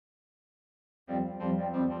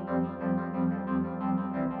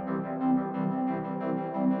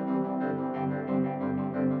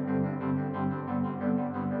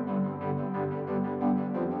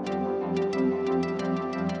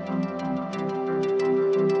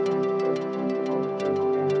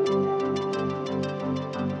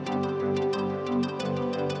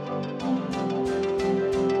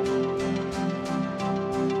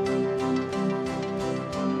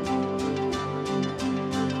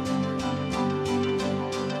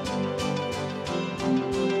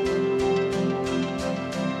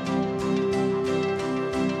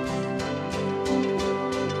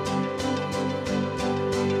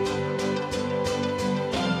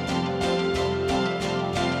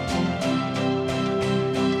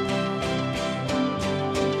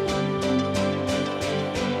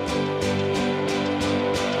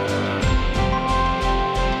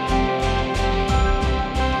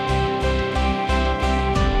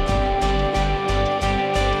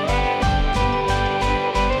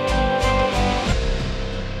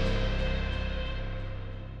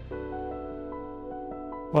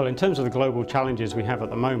Well, in terms of the global challenges we have at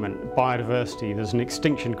the moment, biodiversity, there's an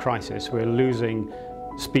extinction crisis. We're losing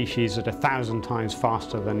species at 1,000 times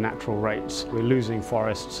faster than natural rates. We're losing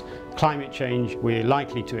forests. Climate change, we're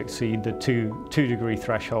likely to exceed the 2 degree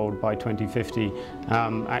threshold by 2050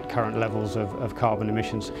 at current levels of carbon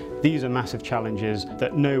emissions. These are massive challenges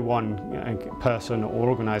that no one person or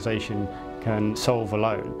organisation can solve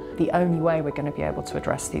alone. The only way we're going to be able to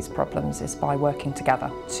address these problems is by working together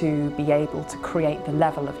to be able to create the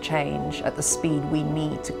level of change at the speed we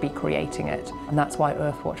need to be creating it. And that's why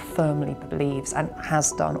Earthwatch firmly believes, and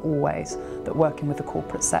has done always, that working with the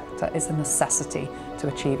corporate sector is a necessity to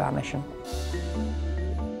achieve our mission.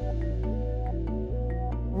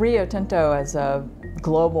 Rio Tinto, as a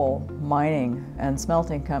global mining and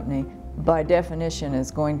smelting company, by definition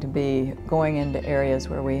is going to be going into areas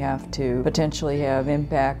where we have to potentially have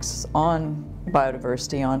impacts on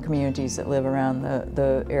biodiversity, on communities that live around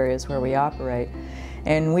the areas where we operate.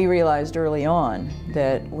 And we realized early on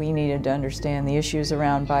that we needed to understand the issues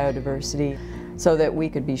around biodiversity so that we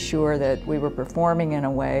could be sure that we were performing in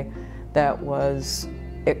a way that was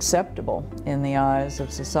acceptable in the eyes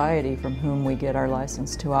of society from whom we get our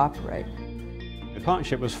license to operate. The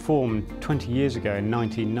partnership was formed 20 years ago in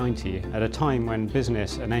 1990 at a time when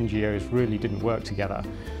business and NGOs really didn't work together.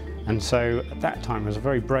 And so at that time it was a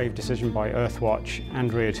very brave decision by Earthwatch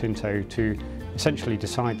and Rio Tinto to essentially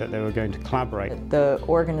decide that they were going to collaborate. The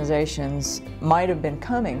organizations might have been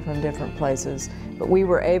coming from different places, but we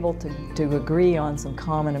were able to agree on some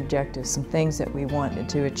common objectives, some things that we wanted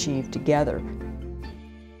to achieve together.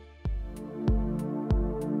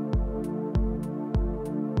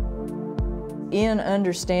 In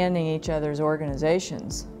understanding each other's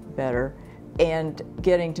organizations better and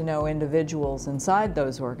getting to know individuals inside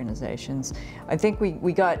those organizations, I think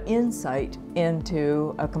we got insight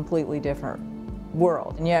into a completely different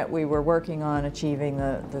world, and yet we were working on achieving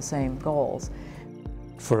the same goals.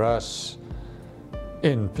 For us,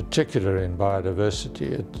 in particular in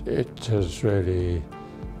biodiversity, it has really,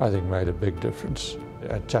 I think, made a big difference.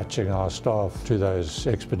 Attaching our staff to those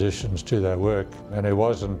expeditions, to their work, and it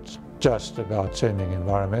wasn't just about sending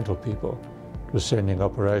environmental people. It was sending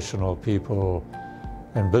operational people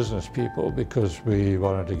and business people, because we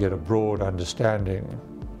wanted to get a broad understanding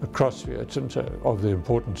across Rio Tinto of the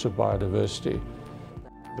importance of biodiversity.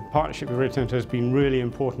 The partnership with Rio Tinto has been really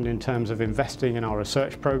important in terms of investing in our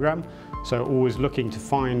research program, so always looking to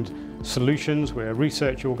find solutions. We're a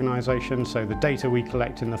research organisation, so the data we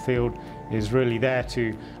collect in the field is really there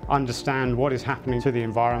to understand what is happening to the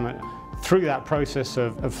environment. Through that process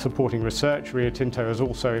of supporting research, Rio Tinto has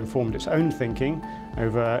also informed its own thinking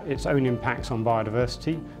over its own impacts on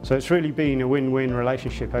biodiversity. So it's really been a win-win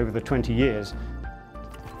relationship over the 20 years.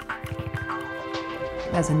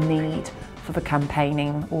 There's a need for the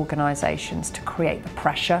campaigning organisations to create the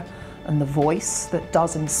pressure and the voice that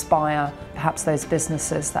does inspire perhaps those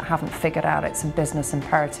businesses that haven't figured out it's a business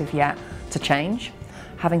imperative yet to change.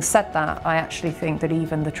 Having said that, I actually think that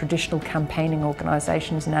even the traditional campaigning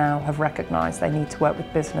organisations now have recognised they need to work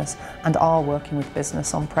with business and are working with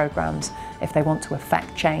business on programmes if they want to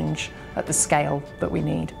affect change at the scale that we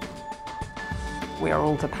need. We are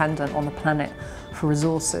all dependent on the planet for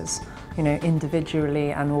resources,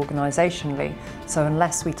 individually and organisationally. So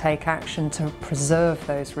unless we take action to preserve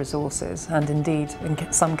those resources, and indeed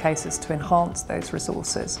in some cases to enhance those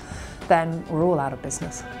resources, then we're all out of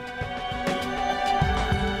business.